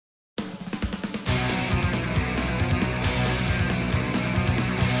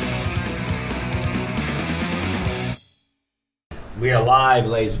We are live,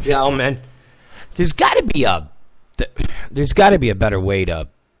 ladies and gentlemen. There's got to be a better way to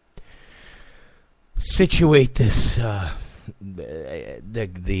situate this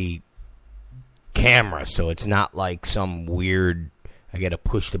the camera so it's not like some weird. I got to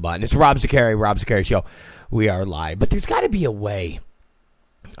push the button. It's Rob Zacari Show. We are live, but there's got to be a way.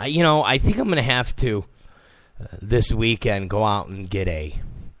 I think I'm going to have to this weekend go out and get a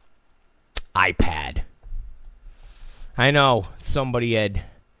iPad. I know somebody had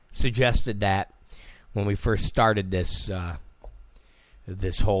suggested that when we first started this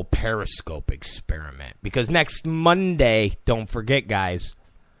whole Periscope experiment. Because next Monday, don't forget, guys,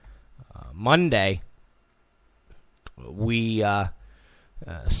 Monday, we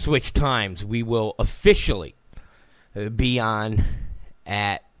switch times. We will officially be on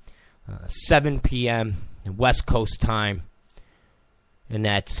at 7 p.m. West Coast time, and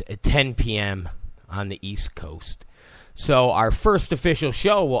that's at 10 p.m. on the East Coast. So our first official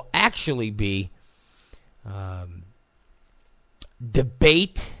show will actually be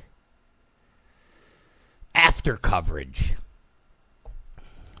debate after coverage.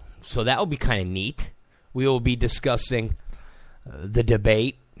 So that will be kind of neat. We will be discussing the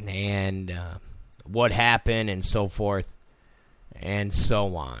debate and what happened and so forth and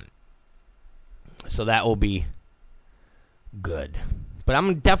so on. So that will be good. But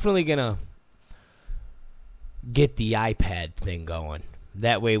I'm definitely going to get the iPad thing going.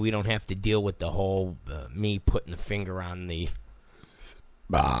 That way we don't have to deal with the whole me putting the finger on the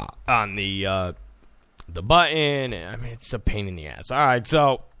button. I mean, it's a pain in the ass. All right,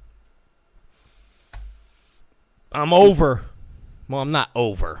 so I'm over. Well, I'm not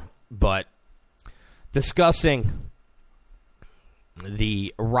over, but discussing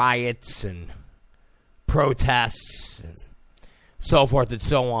the riots and protests and so forth and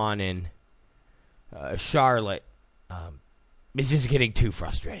so on in Charlotte, it's just getting too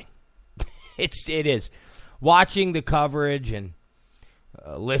frustrating. It is. Watching the coverage and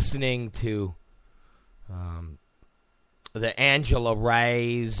listening to the Angela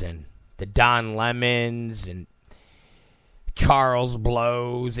Rays and the Don Lemons and Charles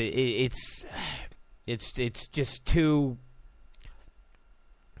Blows, it's just too.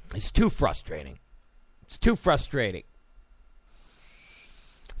 It's too frustrating. It's too frustrating.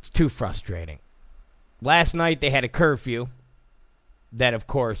 It's too frustrating. Last night they had a curfew that, of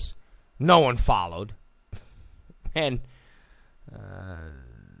course, no one followed. And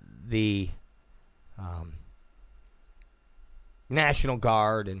the National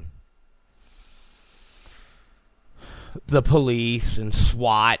Guard and the police and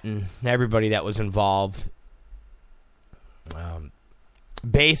SWAT and everybody that was involved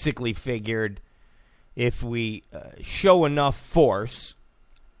basically figured if we show enough force.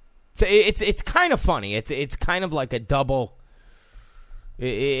 So it's kind of funny. It's kind of like a double.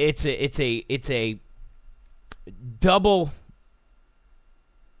 It's a double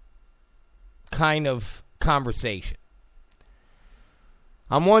kind of conversation.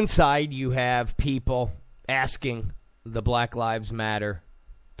 On one side, you have people asking the Black Lives Matter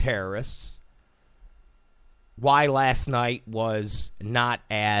terrorists why last night was not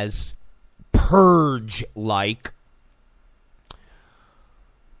as purge-like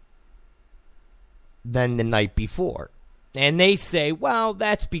than the night before. And they say, well,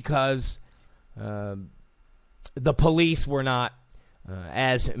 that's because the police were not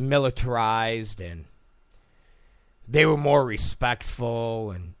as militarized and they were more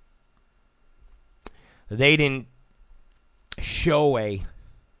respectful and they didn't show a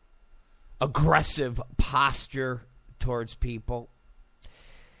aggressive posture towards people.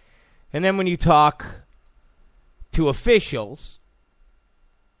 And then when you talk to officials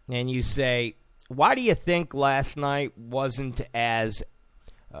and you say, why do you think last night wasn't as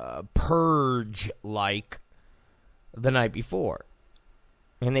purge-like the night before?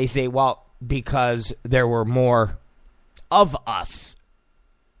 And they say, well, because there were more of us.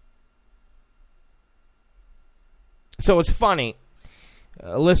 So it's funny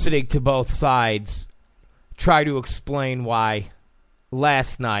listening to both sides try to explain why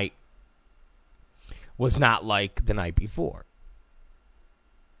last night was not like the night before.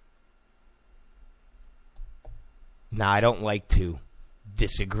 Now, I don't like to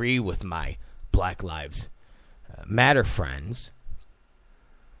disagree with my Black Lives Matter friends,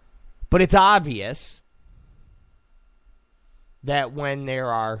 but it's obvious that when there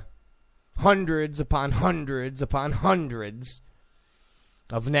are hundreds upon hundreds upon hundreds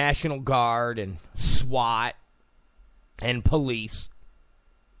of National Guard and SWAT and police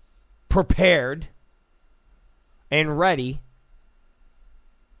prepared and ready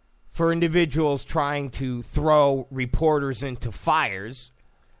for individuals trying to throw reporters into fires,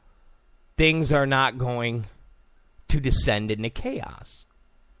 things are not going to descend into chaos.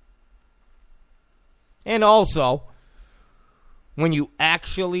 And also, when you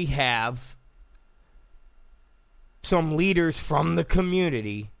actually have some leaders from the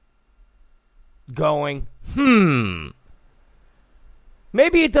community going,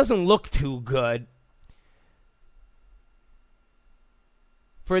 maybe it doesn't look too good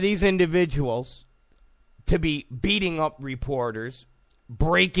for these individuals to be beating up reporters,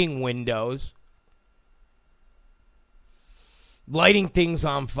 breaking windows, lighting things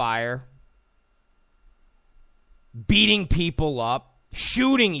on fire, beating people up,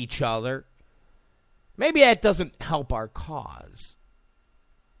 shooting each other. Maybe that doesn't help our cause.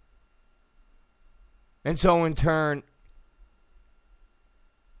 And so in turn,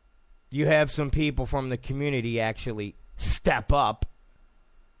 you have some people from the community actually step up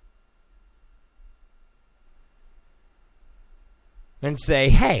and say,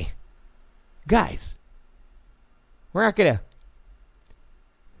 hey, guys, we're not going to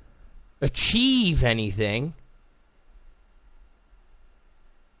achieve anything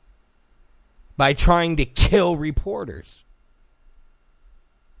by trying to kill reporters.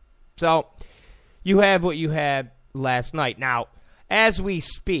 So, you have what you had last night. Now, as we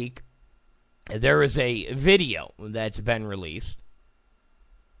speak, there is a video that's been released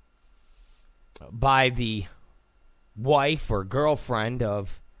by the wife or girlfriend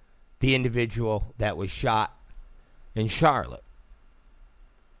of the individual that was shot in Charlotte.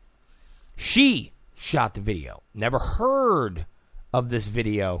 She shot the video. Never heard of this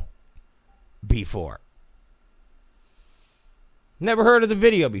video before. Never heard of the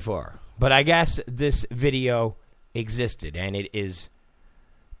video before. But I guess this video existed, and it is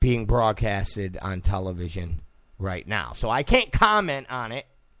being broadcasted on television right now. So I can't comment on it.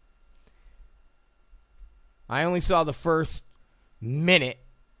 I only saw the first minute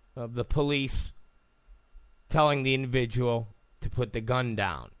of the police telling the individual to put the gun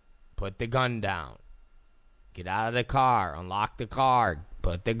down. Put the gun down. Get out of the car. Unlock the car.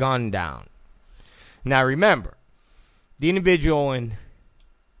 Put the gun down. Now remember, the individual in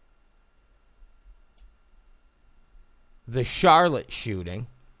the Charlotte shooting,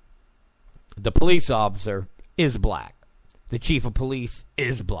 the police officer is black. The chief of police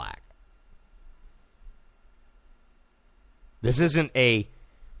is black. This isn't a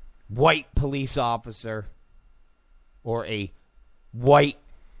white police officer or a white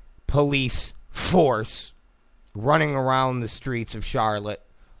police force running around the streets of Charlotte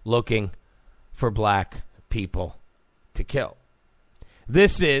looking for black people to kill.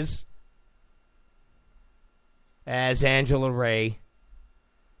 This is, as Angela Ray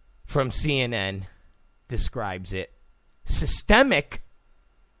from CNN describes it, systemic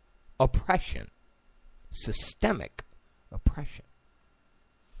oppression. Systemic oppression.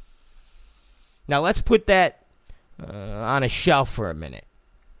 Now let's put that on a shelf for a minute.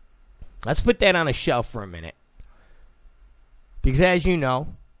 Let's put that on a shelf for a minute. Because as you know,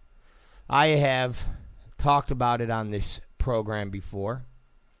 I have talked about it on this program before,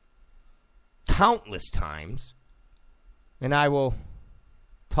 countless times, and I will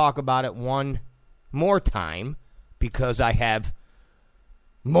talk about it one more time because I have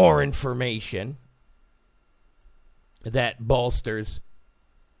more information that bolsters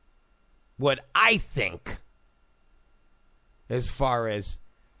what I think as far as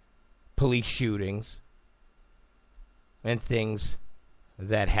police shootings and things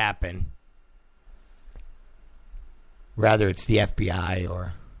that happen, whether it's the FBI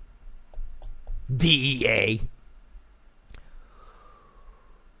or DEA.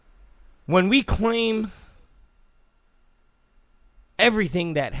 When we claim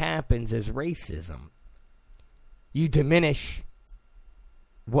everything that happens as racism, you diminish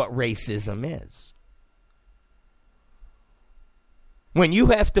what racism is. When you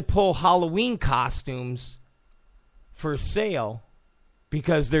have to pull Halloween costumes for sale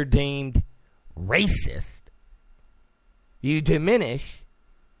because they're deemed racist, you diminish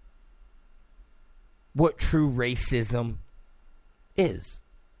what true racism is.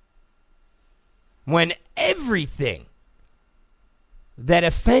 When everything that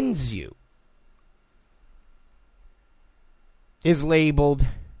offends you is labeled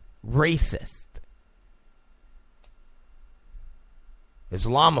racist,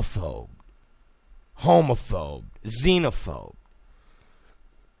 Islamophobe, homophobe, xenophobe,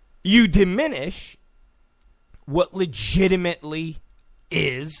 you diminish what legitimately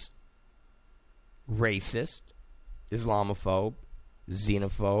is racist, Islamophobe,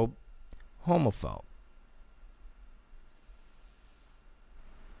 xenophobe, homophobe.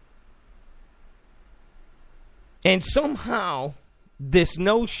 And somehow, this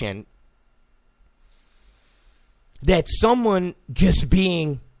notion that someone just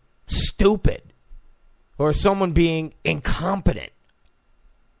being stupid or someone being incompetent,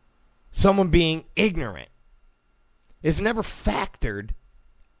 someone being ignorant, is never factored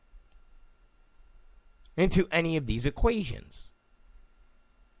into any of these equations.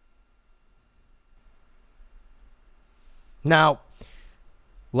 Now,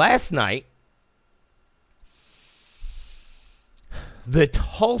 last night, the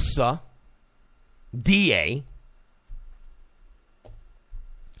Tulsa DA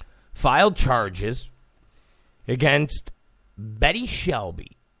filed charges against Betty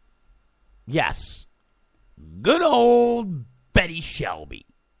Shelby. Yes, good old Betty Shelby.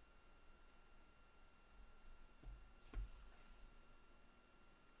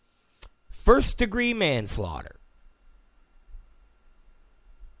 First-degree manslaughter.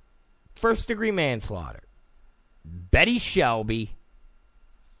 First-degree manslaughter. Betty Shelby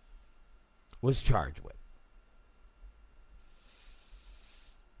was charged with.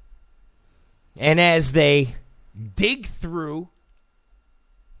 And as they dig through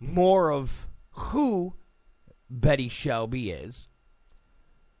more of who Betty Shelby is,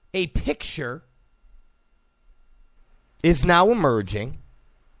 a picture is now emerging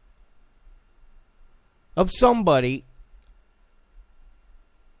of somebody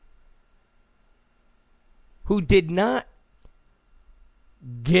who did not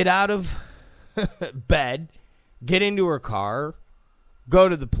get out of bed, get into her car, go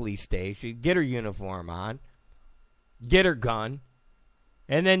to the police station, get her uniform on, get her gun,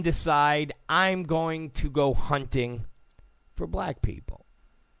 and then decide, I'm going to go hunting for black people.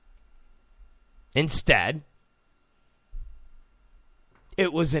 Instead,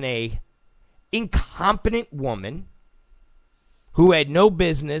 it was an incompetent woman who had no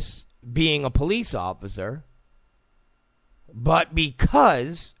business being a police officer, but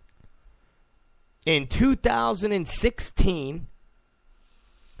because in 2016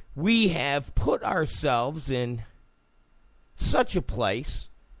 we have put ourselves in such a place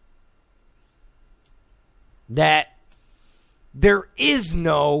that there is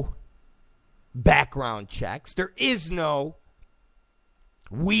no background checks, there is no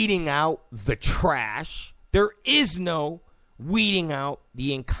weeding out the trash, there is no weeding out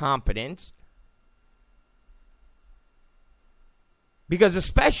the incompetence. Because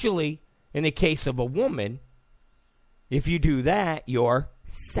especially in the case of a woman, if you do that, you're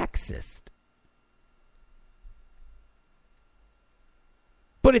sexist.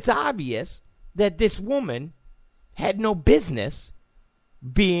 But it's obvious that this woman had no business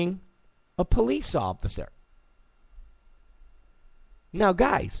being a police officer. Now,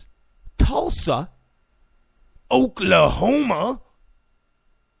 guys, Tulsa, Oklahoma,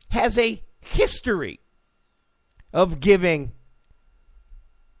 has a history of giving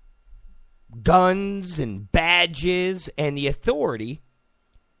guns and badges and the authority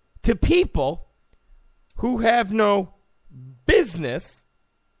to people who have no business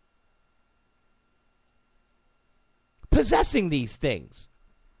possessing these things.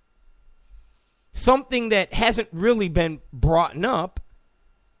 Something that hasn't really been brought up,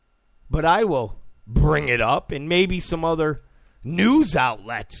 but I will bring it up, and maybe some other news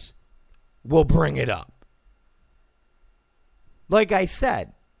outlets will bring it up. Like I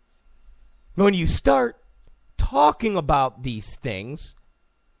said, when you start talking about these things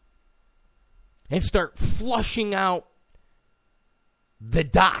and start flushing out the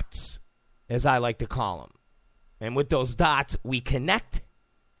dots, as I like to call them, and with those dots, we connect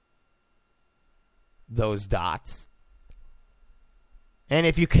those dots. And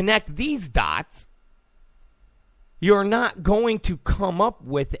if you connect these dots, you're not going to come up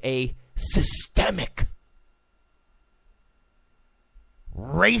with a systemic,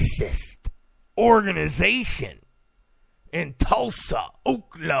 racist organization in Tulsa,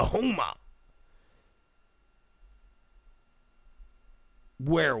 Oklahoma,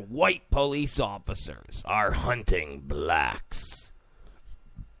 where white police officers are hunting blacks.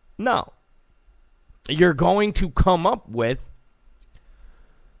 No. You're going to come up with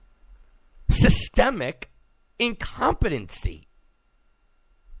systemic incompetency.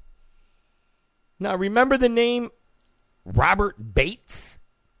 Now, remember the name Robert Bates?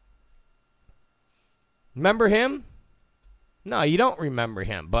 Remember him? No, you don't remember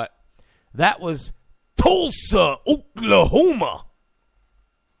him, but that was Tulsa, Oklahoma.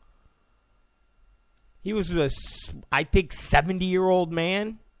 He was a, I think, 70-year-old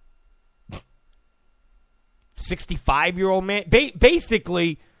man. 65-year-old man.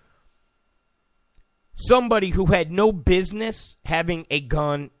 Basically, somebody who had no business having a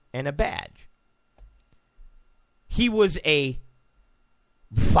gun and a badge. he was a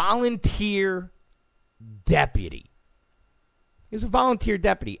volunteer deputy. He was a volunteer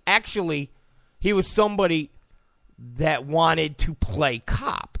deputy. Actually, he was somebody that wanted to play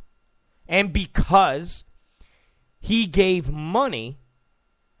cop. And because he gave money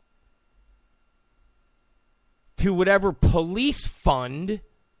to whatever police fund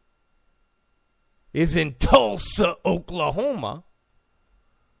is in Tulsa, Oklahoma,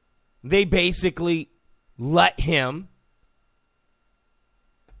 they basically let him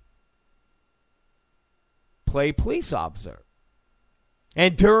play police officer.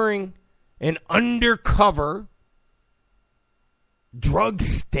 And during an undercover drug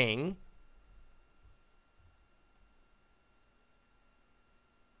sting,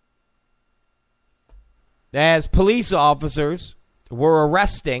 as police officers were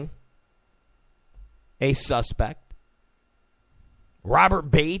arresting a suspect, Robert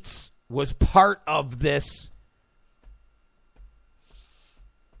Bates was part of this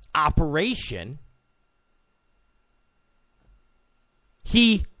operation.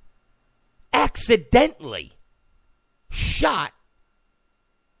 He accidentally shot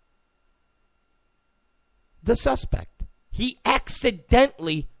the suspect. He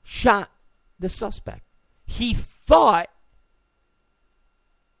accidentally shot the suspect. He thought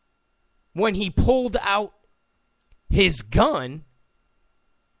when he pulled out his gun,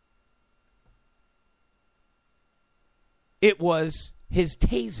 it was his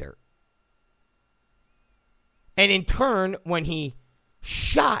taser. And in turn, when he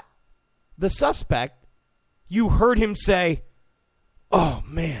shot the suspect, you heard him say, "Oh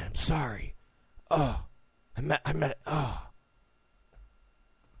man, I'm sorry. Oh, oh."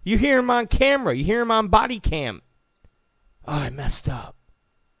 You hear him on camera. You hear him on body cam. "Oh, I messed up."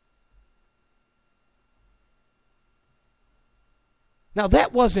 Now,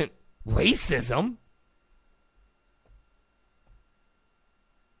 that wasn't racism.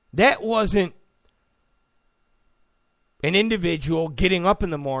 That wasn't an individual getting up in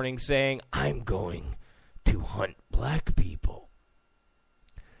the morning saying, "I'm going to hunt black people."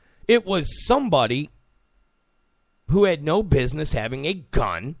 It was somebody who had no business having a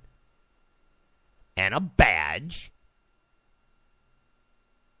gun and a badge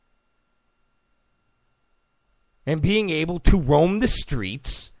and being able to roam the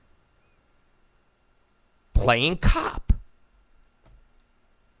streets playing cop.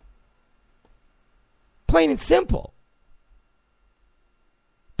 Plain and simple.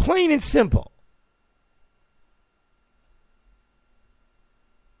 Plain and simple.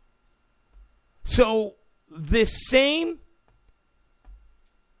 So, this same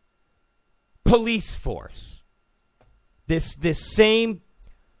police force, this same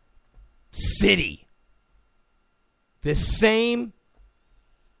city, this same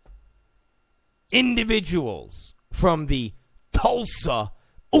individuals from the Tulsa,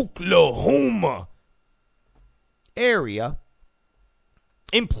 Oklahoma area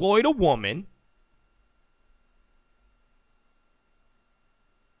employed a woman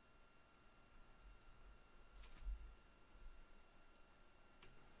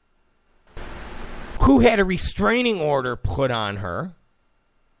who had a restraining order put on her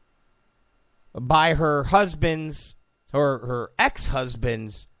by her husband's or her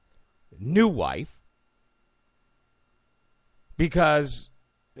ex-husband's new wife, because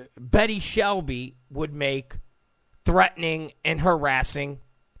Betty Shelby would make threatening and harassing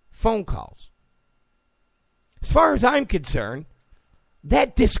phone calls. As far as I'm concerned,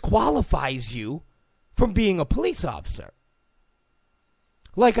 that disqualifies you from being a police officer.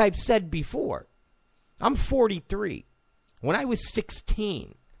 Like I've said before, I'm 43. When I was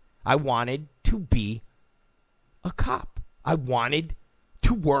 16, I wanted to be a cop. I wanted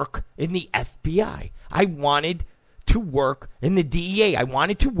to work in the FBI. I wanted to work in the DEA. I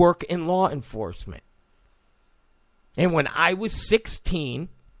wanted to work in law enforcement. And when I was 16,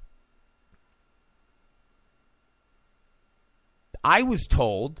 I was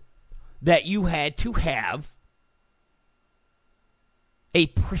told that you had to have a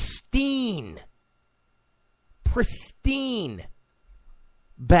pristine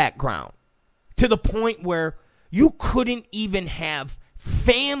background, to the point where you couldn't even have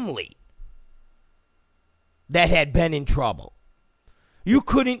family that had been in trouble. You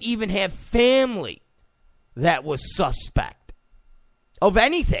couldn't even have family that was suspect of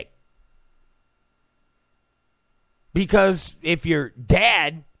anything. Because if your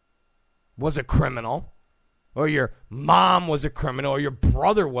dad was a criminal, or your mom was a criminal, or your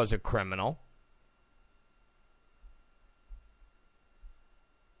brother was a criminal,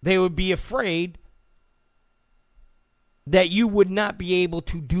 they would be afraid that you would not be able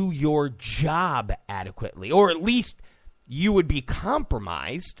to do your job adequately, or at least you would be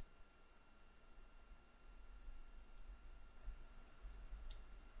compromised.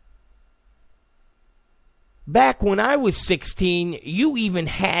 Back when I was 16, you even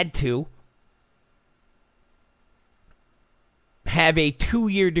had to have a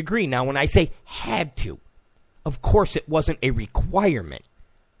 2-year degree. Now, when I say had to, of course it wasn't a requirement.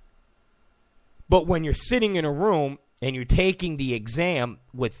 But when you're sitting in a room and you're taking the exam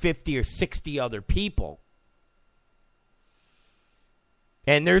with 50 or 60 other people,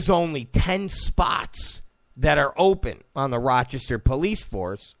 and there's only 10 spots that are open on the Rochester Police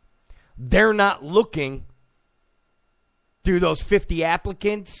Force, they're not looking through those 50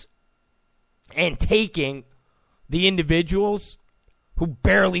 applicants and taking the individuals who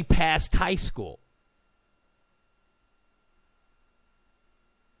barely passed high school.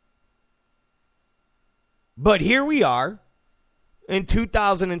 But here we are in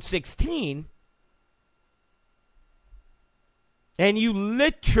 2016, and you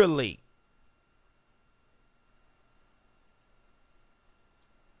literally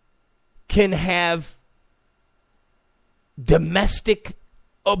can have domestic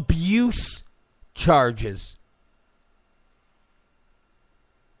abuse charges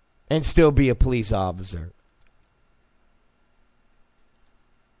and still be a police officer.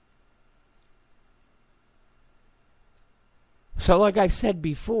 So like I've said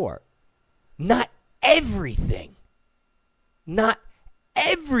before, not everything is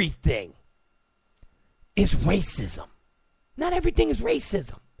racism. Not everything is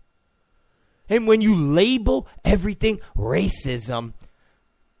racism. And when you label everything racism,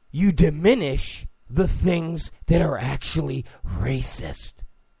 you diminish the things that are actually racist.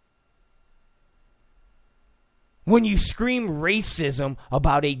 When you scream racism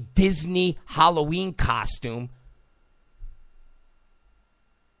about a Disney Halloween costume,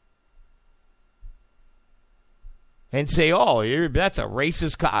 and say, oh, that's a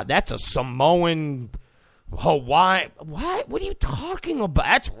racist, that's a Samoan, Hawaiian. What? What are you talking about?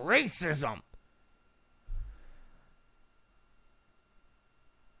 That's racism.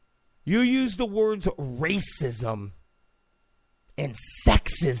 You use the words racism and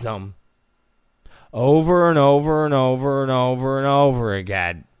sexism over and over and over and over and over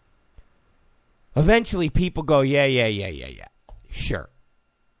again. Eventually people go, yeah. Sure.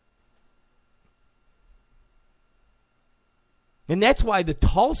 And that's why the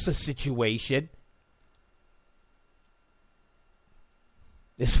Tulsa situation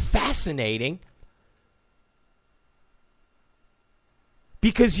is fascinating,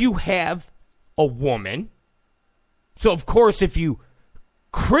 because you have a woman. So, of course, if you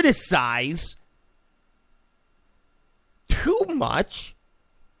criticize too much,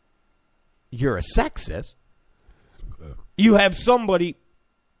 you're a sexist. You have somebody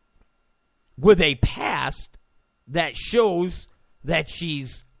with a past that shows that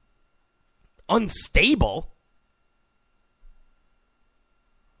she's unstable.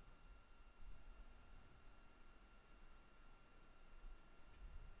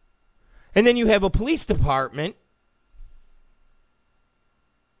 And then you have a police department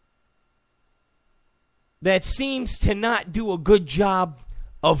that seems to not do a good job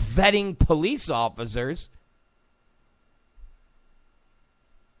of vetting police officers.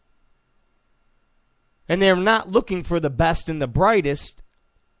 And they're not looking for the best and the brightest.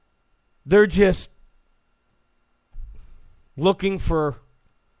 They're just looking for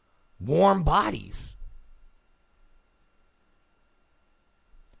warm bodies.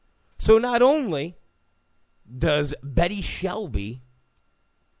 So not only does Betty Shelby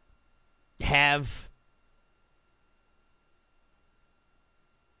have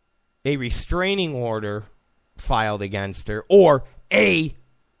a restraining order filed against her, or a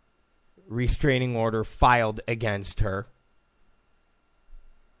restraining order filed against her,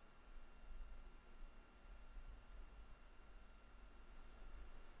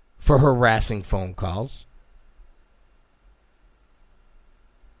 for harassing phone calls.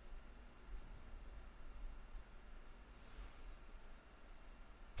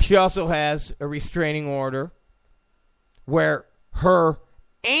 She also has a restraining order where her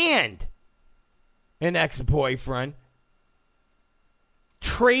and an ex-boyfriend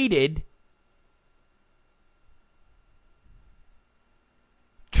traded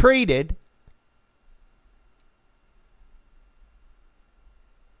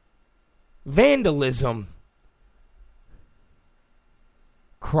vandalism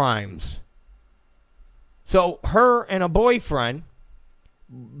crimes. So her and a boyfriend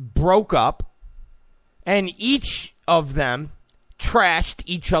broke up, and each of them trashed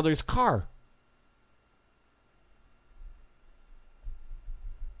each other's car.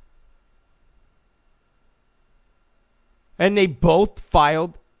 And they both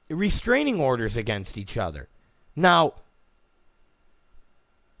filed restraining orders against each other. Now,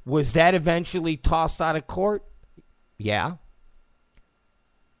 was that eventually tossed out of court? Yeah.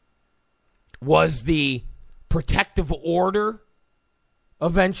 Was the protective order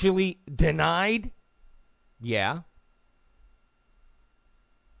eventually denied? Yeah.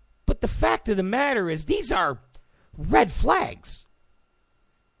 But the fact of the matter is, these are red flags.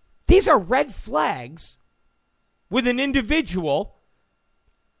 These are red flags with an individual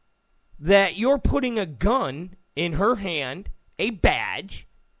that you're putting a gun in her hand, a badge,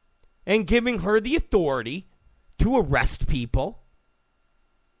 and giving her the authority to arrest people,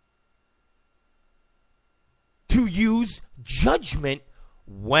 to use judgment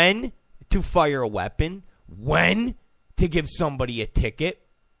when to fire a weapon, when to give somebody a ticket,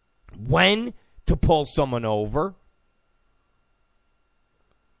 when to pull someone over,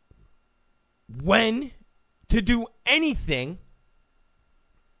 when to do anything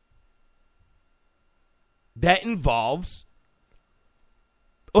that involves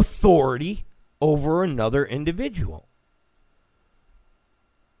authority over another individual.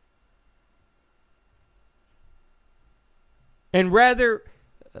 And rather,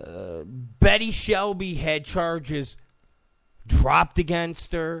 Betty Shelby had charges dropped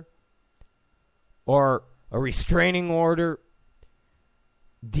against her or a restraining order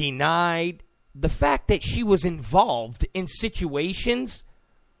denied, the fact that she was involved in situations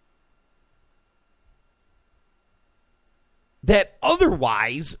that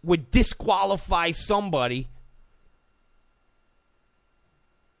otherwise would disqualify somebody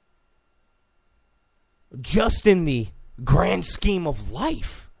just in the grand scheme of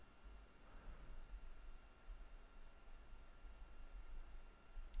life.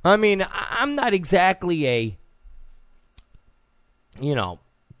 I mean, I'm not exactly a,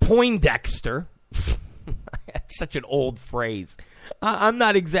 Poindexter. That's such an old phrase. I'm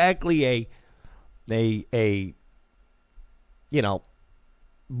not exactly a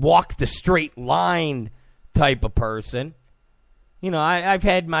walk the straight line type of person. I've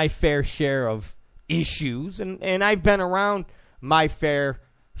had my fair share of issues, and I've been around my fair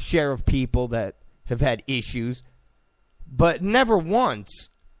share of people that have had issues, but never once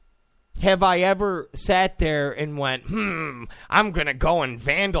have I ever sat there and went, I'm going to go and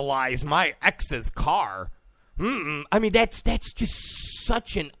vandalize my ex's car. I mean, that's just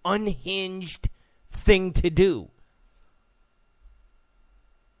such an unhinged thing to do.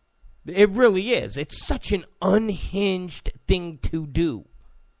 It really is. It's such an unhinged thing to do.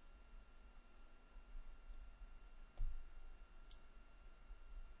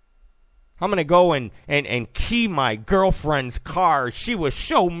 I'm going to go and key my girlfriend's car. She was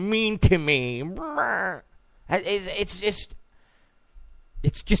so mean to me. It's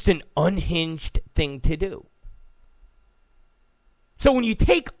just an unhinged thing to do. So when you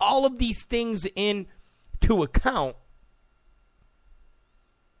take all of these things into account,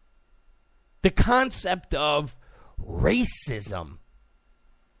 the concept of racism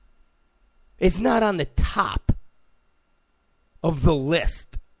is not on the top of the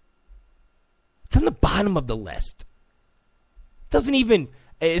list. It's on the bottom of the list. It doesn't even,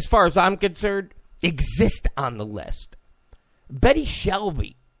 as far as I'm concerned, exist on the list. Betty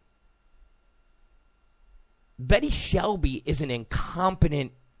Shelby is an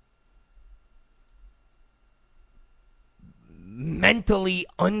incompetent, mentally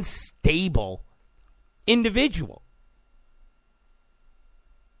unstable individual.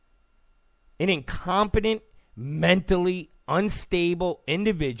 An incompetent, mentally unstable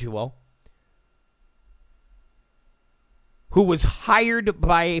individual who was hired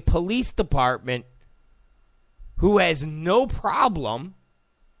by a police department who has no problem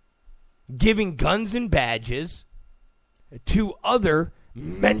giving guns and badges to other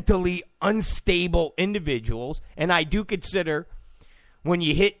mentally unstable individuals. And I do consider when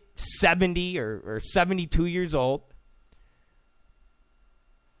you hit 70 or 72 years old,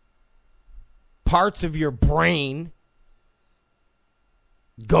 parts of your brain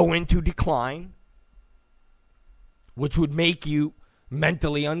go into decline, which would make you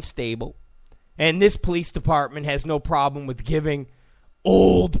mentally unstable. And this police department has no problem with giving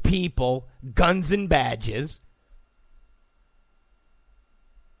old people guns and badges.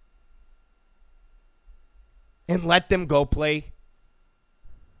 And let them go play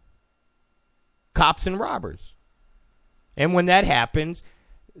cops and robbers. And when that happens,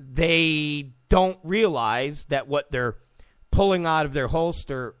 they don't realize that what they're pulling out of their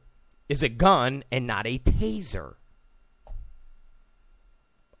holster is a gun and not a taser.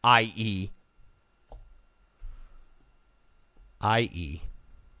 I.e.,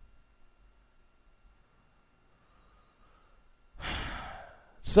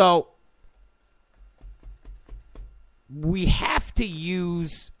 So we have to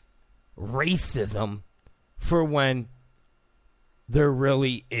use racism for when there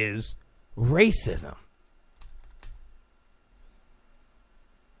really is racism.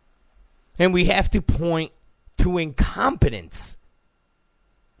 And we have to point to incompetence.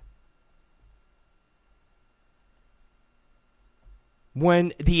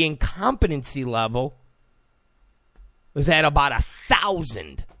 When the incompetency level was at about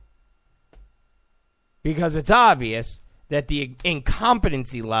 1,000. Because it's obvious that the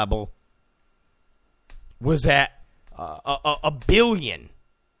incompetency level was at a billion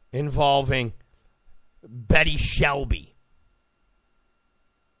involving Betty Shelby.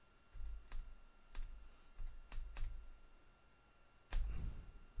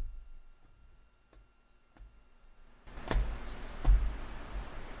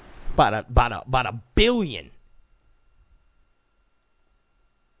 About a billion.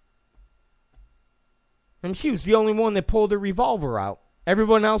 And she was the only one that pulled her revolver out.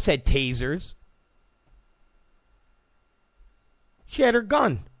 Everyone else had tasers. She had her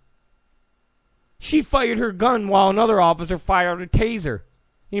gun. She fired her gun while another officer fired a taser.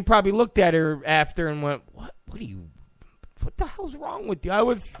 He probably looked at her after and went, What the hell's wrong with you? I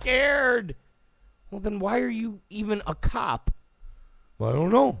was scared. Well, then why are you even a cop? Well, I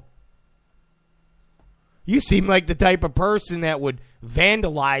don't know. You seem like the type of person that would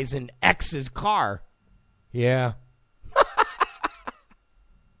vandalize an ex's car. Yeah.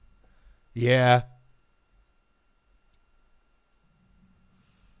 Yeah.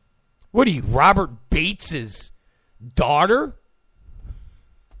 What are you, Robert Bates's daughter?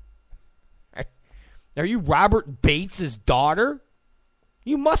 Are you Robert Bates's daughter?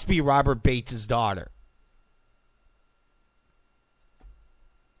 You must be Robert Bates's daughter.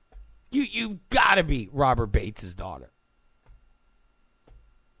 You've got to be Robert Bates's daughter.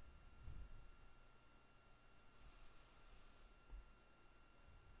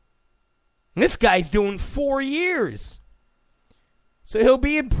 And this guy's doing 4 years. So he'll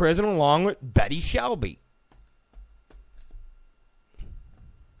be in prison along with Betty Shelby.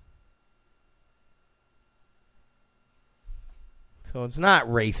 So it's not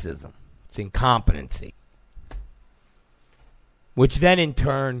racism. It's incompetency. Which then in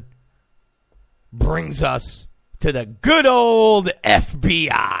turn brings us to the good old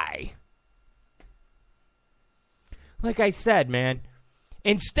FBI. Like I said, man,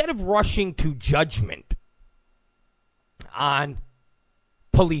 instead of rushing to judgment on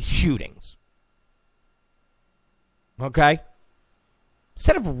police shootings, okay?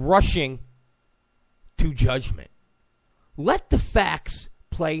 Instead of rushing to judgment, let the facts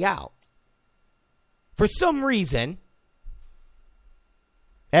play out. For some reason,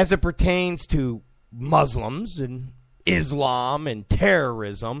 as it pertains to Muslims and Islam and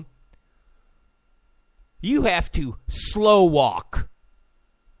terrorism, you have to slow walk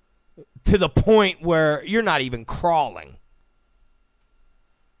to the point where you're not even crawling.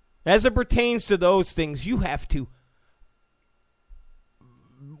 As it pertains to those things, you have to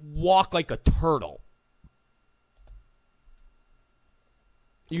walk like a turtle.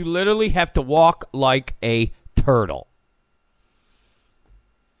 You literally have to walk like a turtle.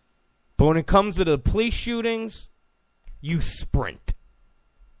 But when it comes to the police shootings, you sprint.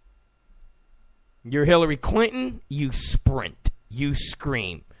 You're Hillary Clinton, you sprint. You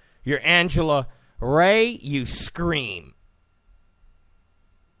scream. You're Angela Ray, you scream.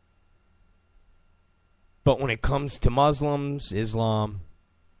 But when it comes to Muslims, Islam,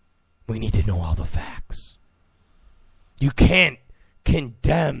 we need to know all the facts. You can't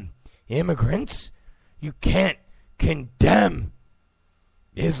condemn immigrants. You can't condemn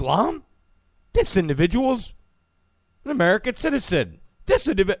Islam. This individual's an American citizen. This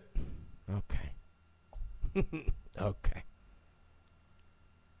individual. Okay. Okay.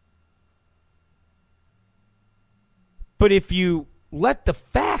 But if you let the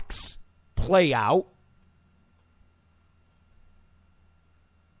facts play out,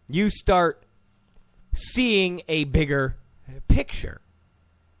 you start seeing a bigger picture.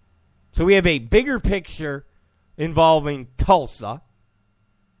 So we have a bigger picture involving Tulsa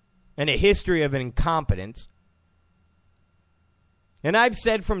and a history of incompetence. And I've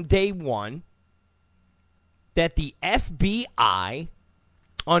said from day one that the FBI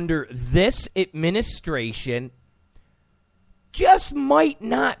under this administration just might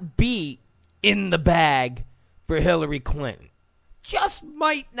not be in the bag for Hillary Clinton. Just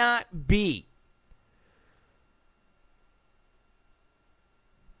might not be.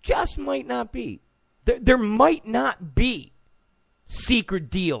 Just might not be. There might not be secret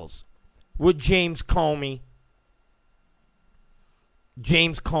deals with James Comey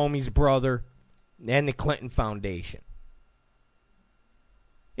James Comey's brother, and the Clinton Foundation.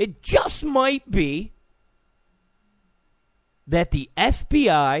 It just might be that the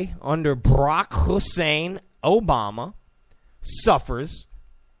FBI under Barack Hussein Obama suffers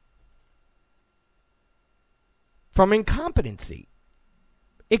from incompetency.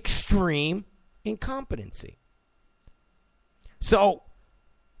 Extreme incompetency. So,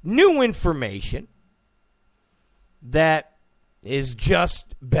 new information that has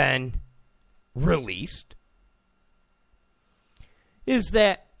just been released is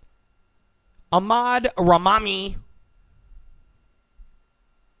that Ahmad Ramami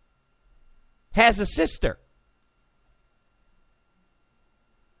has a sister,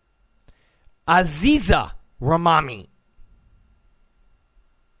 Aziza Ramami.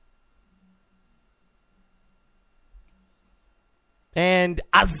 And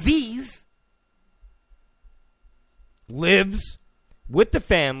Aziz lives with the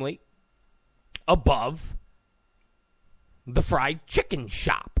family above the fried chicken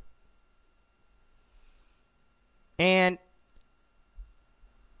shop. And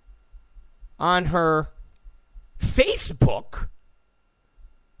on her Facebook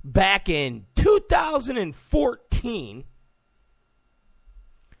back in 2014,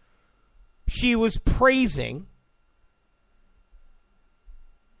 she was praising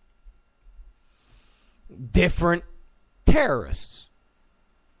different terrorists.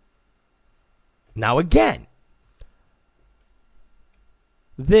 Now again,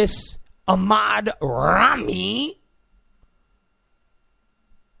 this Ahmad Rami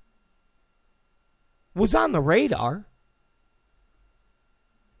was on the radar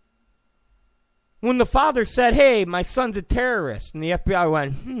when the father said, hey, my son's a terrorist. And the FBI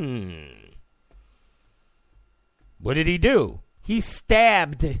went, What did he do? He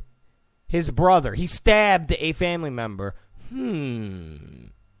stabbed his brother. He stabbed a family member.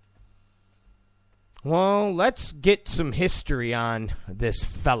 Well, let's get some history on this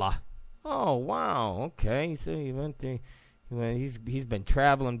fella. Oh, wow. Okay. So he's been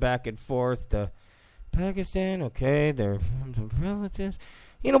traveling back and forth to Pakistan. Okay. They're some relatives.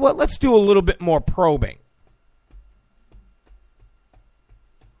 You know what? Let's do a little bit more probing.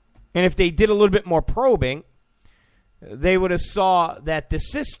 And if they did a little bit more probing, they would have saw that the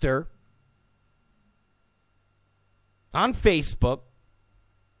sister on Facebook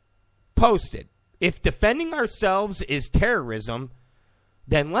posted, if defending ourselves is terrorism,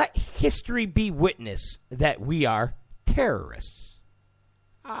 then let history be witness that we are terrorists.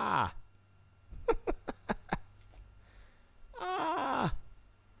 Ah.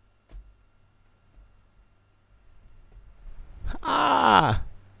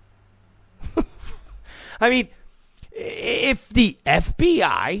 I mean, if the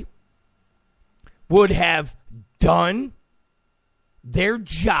FBI would have done their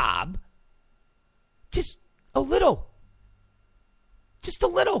job just a little.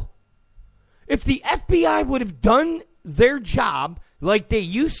 If the FBI would have done their job like they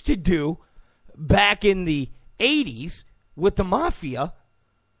used to do back in the 80s with the mafia,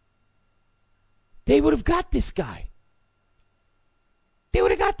 they would have got this guy.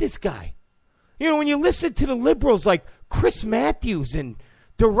 You know, when you listen to the liberals like Chris Matthews and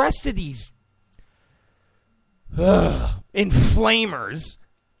the rest of these inflamers,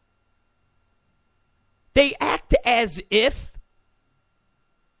 they act as if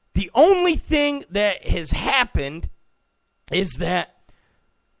the only thing that has happened is that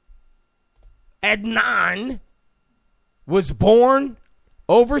Adnan was born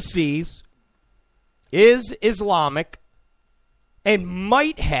overseas, is Islamic, and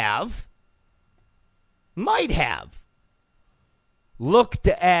might have looked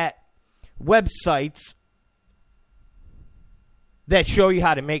at websites that show you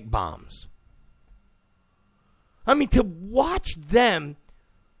how to make bombs. I mean, to watch them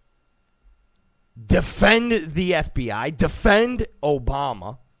defend the FBI, defend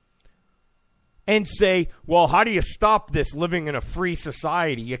Obama, and say, well, how do you stop this living in a free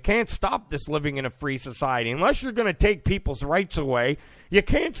society? You can't stop this living in a free society. Unless you're going to take people's rights away, you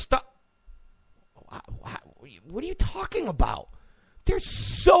can't stop. What are you talking about? There's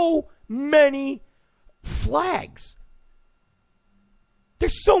so many flags.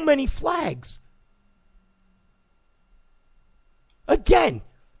 There's so many flags. Again,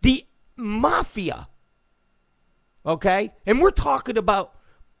 the mafia, okay? And we're talking about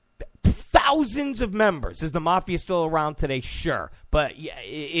thousands of members. Is the mafia still around today? Sure. But yeah,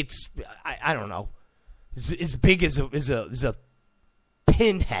 it's, I don't know, as big as a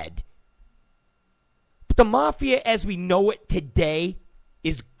pinhead. But the mafia as we know it today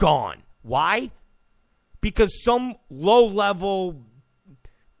is gone. Why? Because some low-level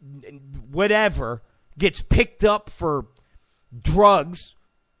whatever gets picked up for drugs,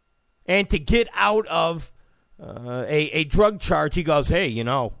 and to get out of a drug charge, he goes, hey,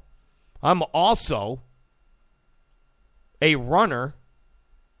 I'm also a runner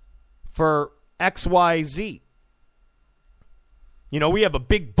for XYZ. We have a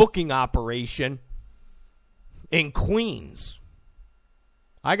big booking operation in Queens.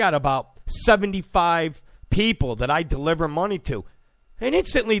 I got about 75 people that I deliver money to. And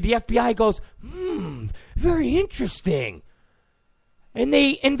instantly the FBI goes, very interesting. And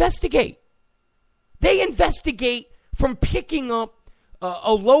they investigate. They investigate from picking up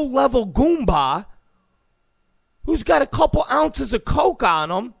a low-level Goomba who's got a couple ounces of coke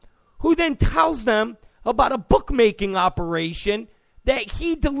on him, who then tells them about a bookmaking operation that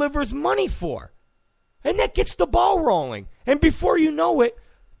he delivers money for. And that gets the ball rolling. And before you know it,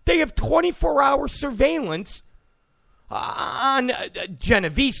 they have 24-hour surveillance on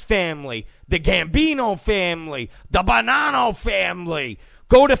Genevieve's family, the Gambino family, the Bonanno family.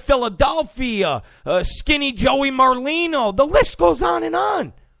 Go to Philadelphia, Skinny Joey Marlino. The list goes on and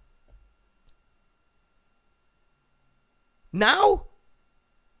on. Now,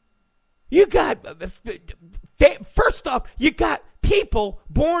 you got, first off, you got people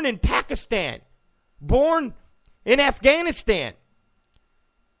born in Pakistan, born in Afghanistan,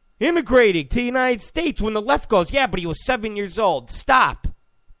 immigrating to the United States when the left goes, yeah, but he was 7 years old. Stop.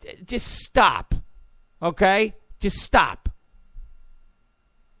 Just stop. Okay? Just stop.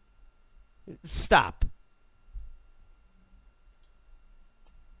 Stop.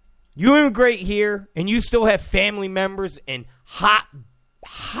 You immigrate here and you still have family members in hot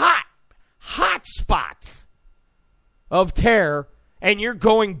spots of terror, and you're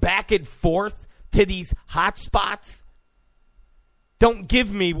going back and forth to these hot spots. Don't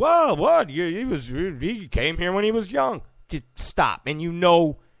give me, well, what? He came here when he was young. Just stop. And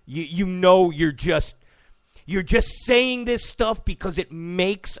you're just saying this stuff because it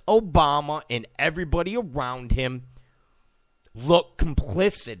makes Obama and everybody around him look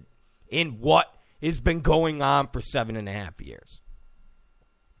complicit in what has been going on for 7.5 years.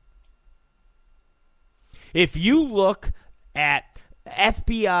 If you look at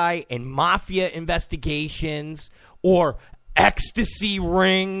FBI and mafia investigations or ecstasy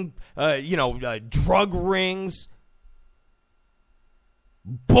ring, drug rings,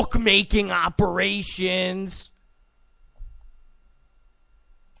 bookmaking operations,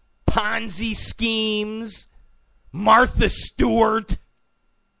 Ponzi schemes, Martha Stewart,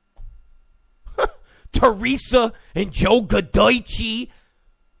 Teresa and Joe Godoichi.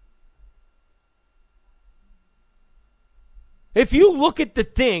 If you look at the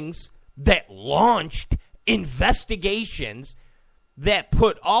things that launched investigations that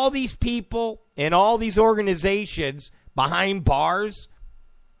put all these people and all these organizations behind bars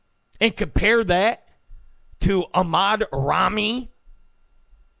and compare that to Ahmad Rami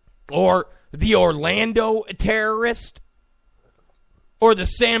or the Orlando terrorist or the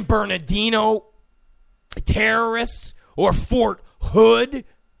San Bernardino terrorists or Fort Hood,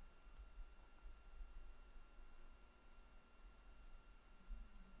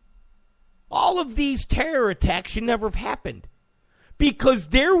 all of these terror attacks should never have happened because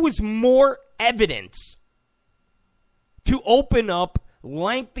there was more evidence to open up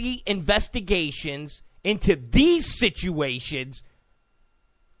lengthy investigations into these situations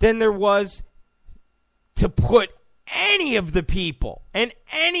than there was to put any of the people and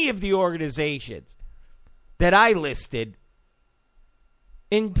any of the organizations that I listed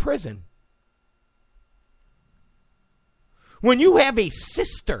in prison. When you have a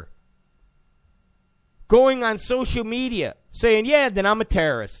sister going on social media saying, yeah, then I'm a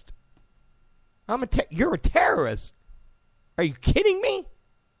terrorist. You're a terrorist. Are you kidding me?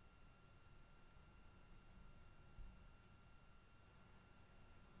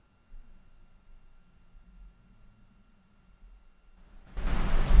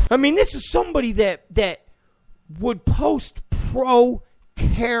 I mean, this is somebody that would post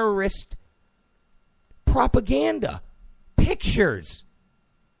pro-terrorist propaganda, pictures,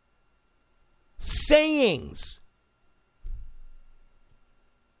 sayings,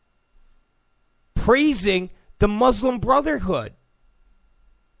 praising the Muslim Brotherhood,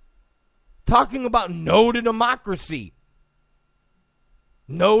 talking about no to democracy,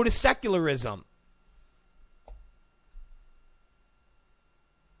 no to secularism.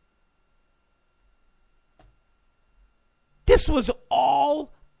 This was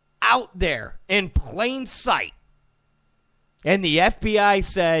all out there in plain sight. And the FBI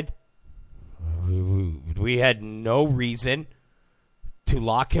said, we had no reason to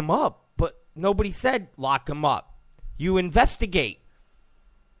lock him up. But nobody said lock him up. You investigate.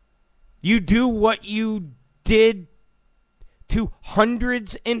 You do what you did to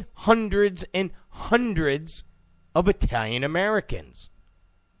hundreds and hundreds and hundreds of Italian Americans.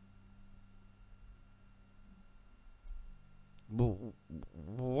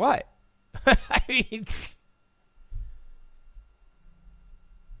 What? I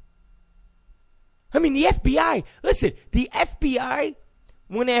mean, the FBI, listen, the FBI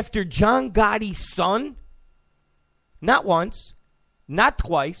went after John Gotti's son, not once, not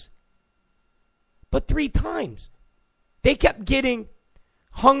twice, but 3 times. They kept getting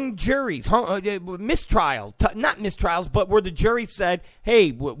hung juries, mistrial, not mistrials, but where the jury said,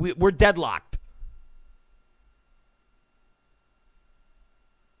 hey, we're deadlocked.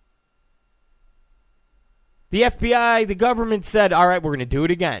 The FBI, the government said, all right, we're going to do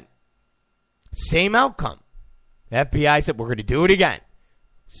it again. Same outcome. The FBI said, we're going to do it again.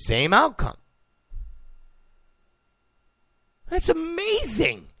 Same outcome. That's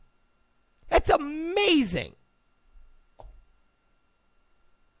amazing. That's amazing.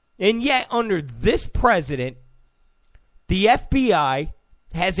 And yet, under this president, the FBI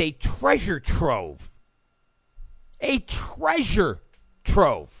has a treasure trove. A treasure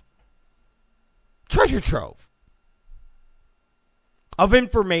trove. Treasure trove of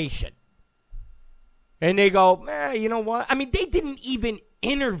information. And they go, you know what? I mean, they didn't even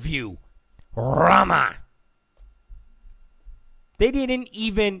interview Rama. They didn't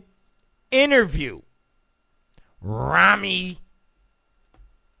even interview Rami.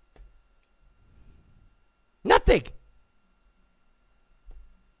 Nothing.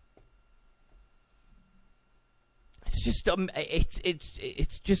 It's just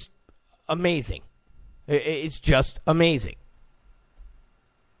it's just amazing. It's just amazing.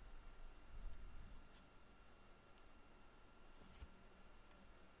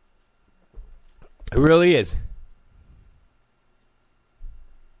 It really is.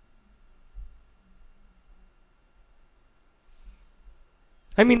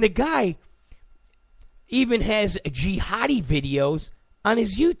 I mean, the guy even has jihadi videos on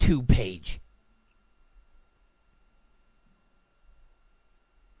his YouTube page.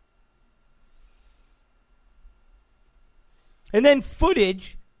 And then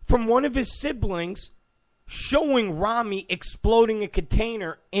footage from one of his siblings showing Rami exploding a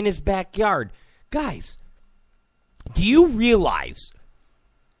container in his backyard. Guys, do you realize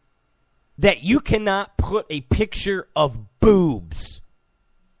that you cannot put a picture of boobs,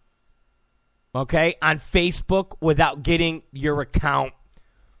 okay, on Facebook without getting your account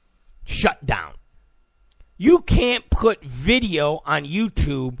shut down? You can't put video on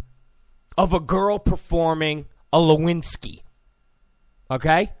YouTube of a girl performing a Lewinsky.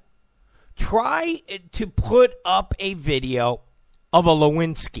 Okay? Try to put up a video of a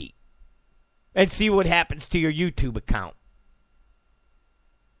Lewinsky and see what happens to your YouTube account.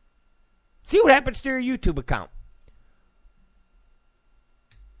 See what happens to your YouTube account.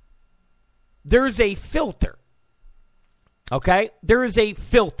 There's a filter. Okay? There is a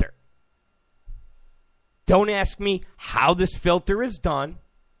filter. Don't ask me how this filter is done.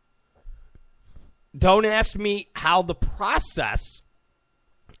 Don't ask me how the process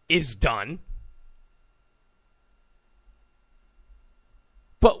is done.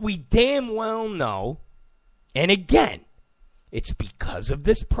 But we damn well know, and again, it's because of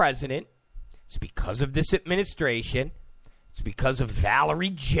this president, it's because of this administration, it's because of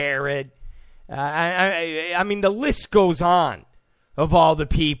Valerie Jarrett. I mean, the list goes on of all the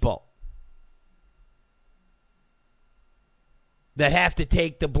people that have to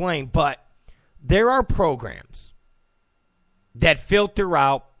take the blame. But there are programs that filter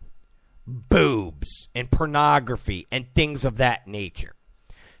out boobs and pornography and things of that nature.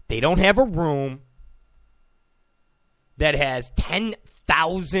 They don't have a room that has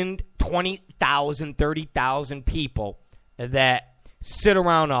 10,000, 20,000, 30,000 people that sit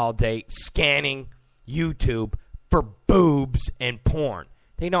around all day scanning YouTube for boobs and porn.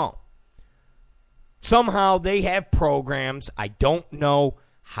 They don't. Somehow they have programs. I don't know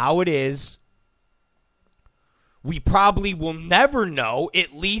how it is. We probably will never know,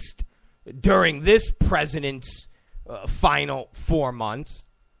 at least during this president's final 4 months.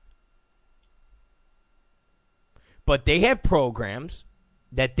 But they have programs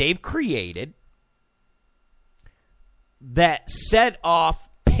that they've created that set off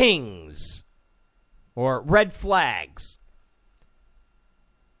pings or red flags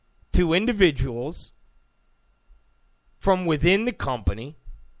to individuals from within the company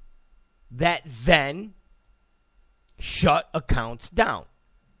that then shut accounts down.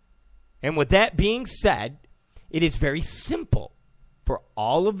 And with that being said, it is very simple for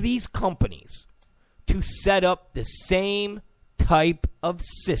all of these companies to set up the same type of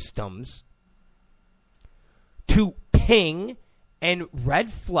systems to ping and red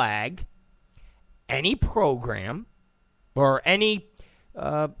flag any program or any,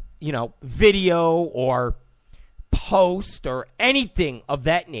 video or post or anything of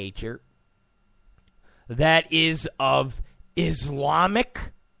that nature that is of Islamic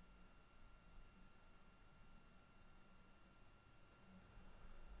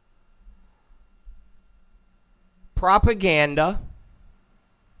propaganda,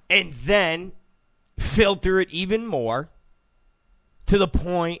 and then filter it even more to the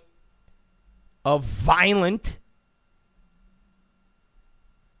point of violent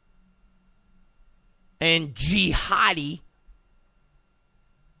and jihadi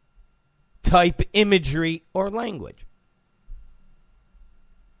type imagery or language.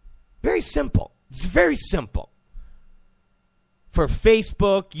 Very simple. It's very simple. For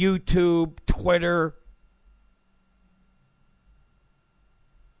Facebook, YouTube, Twitter,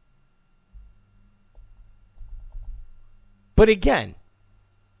 but again,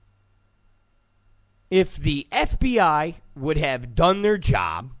 if the FBI would have done their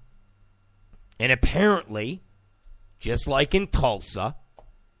job, and apparently, just like in Tulsa,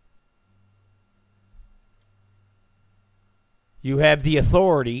 you have the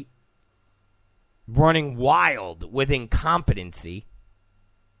authority running wild with incompetency,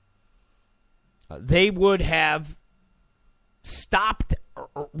 they would have stopped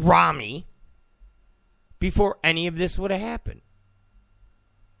Rami before any of this would have happened.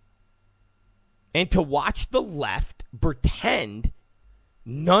 And to watch the left pretend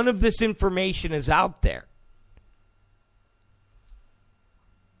none of this information is out there.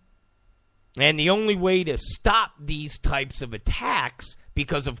 And the only way to stop these types of attacks,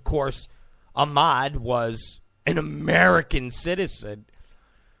 because of course Ahmad was an American citizen,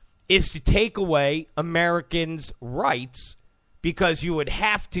 is to take away Americans' rights, because you would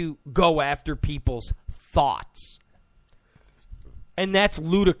have to go after people's thoughts. And that's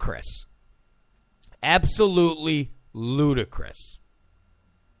ludicrous. Absolutely ludicrous.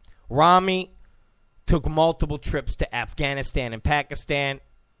 Rami took multiple trips to Afghanistan and Pakistan,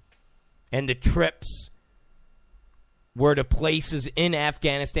 and the trips were to places in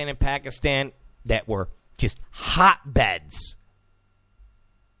Afghanistan and Pakistan that were just hotbeds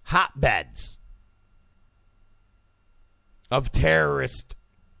of terrorist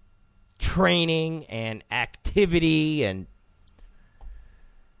training and activity and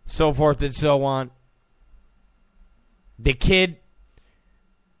so forth and so on. The kid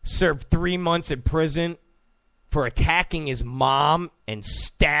served 3 months in prison for attacking his mom and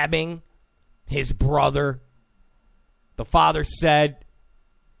stabbing his brother. The father said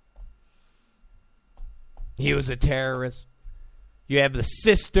he was a terrorist. You have the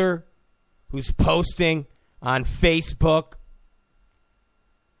sister who's posting on Facebook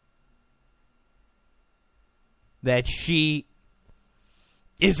that she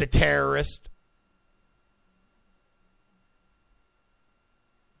is a terrorist.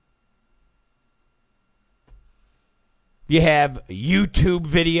 You have YouTube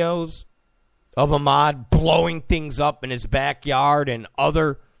videos of Ahmad blowing things up in his backyard and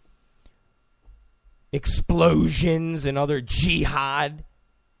other explosions and other jihad.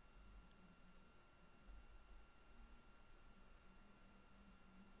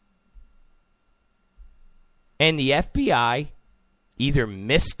 And the FBI either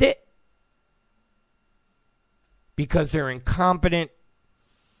missed it because they're incompetent,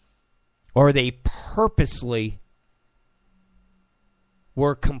 or they purposely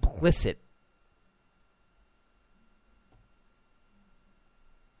were complicit.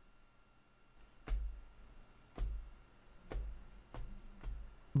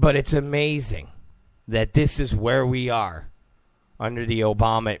 But it's amazing that this is where we are under the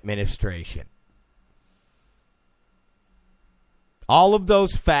Obama administration. All of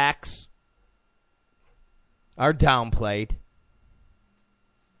those facts are downplayed.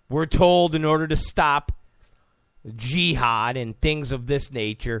 We're told in order to stop jihad and things of this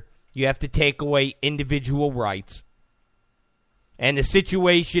nature, you have to take away individual rights. And the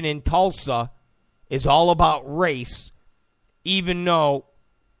situation in Tulsa is all about race, even though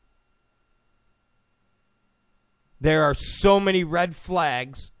there are so many red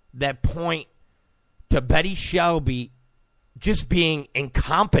flags that point to Betty Shelby just being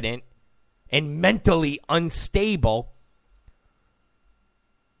incompetent and mentally unstable,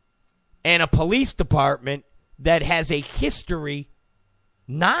 and a police department that has a history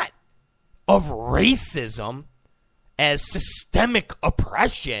not of racism as systemic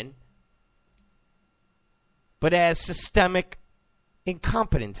oppression, but as systemic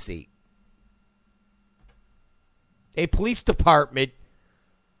incompetency. A police department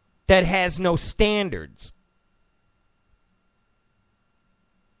that has no standards.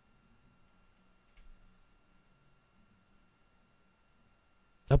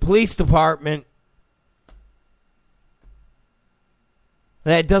 A police department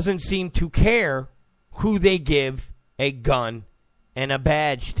that doesn't seem to care who they give a gun and a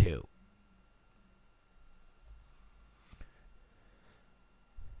badge to.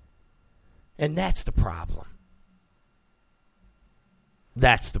 And that's the problem.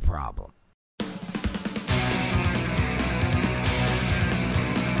 That's the problem.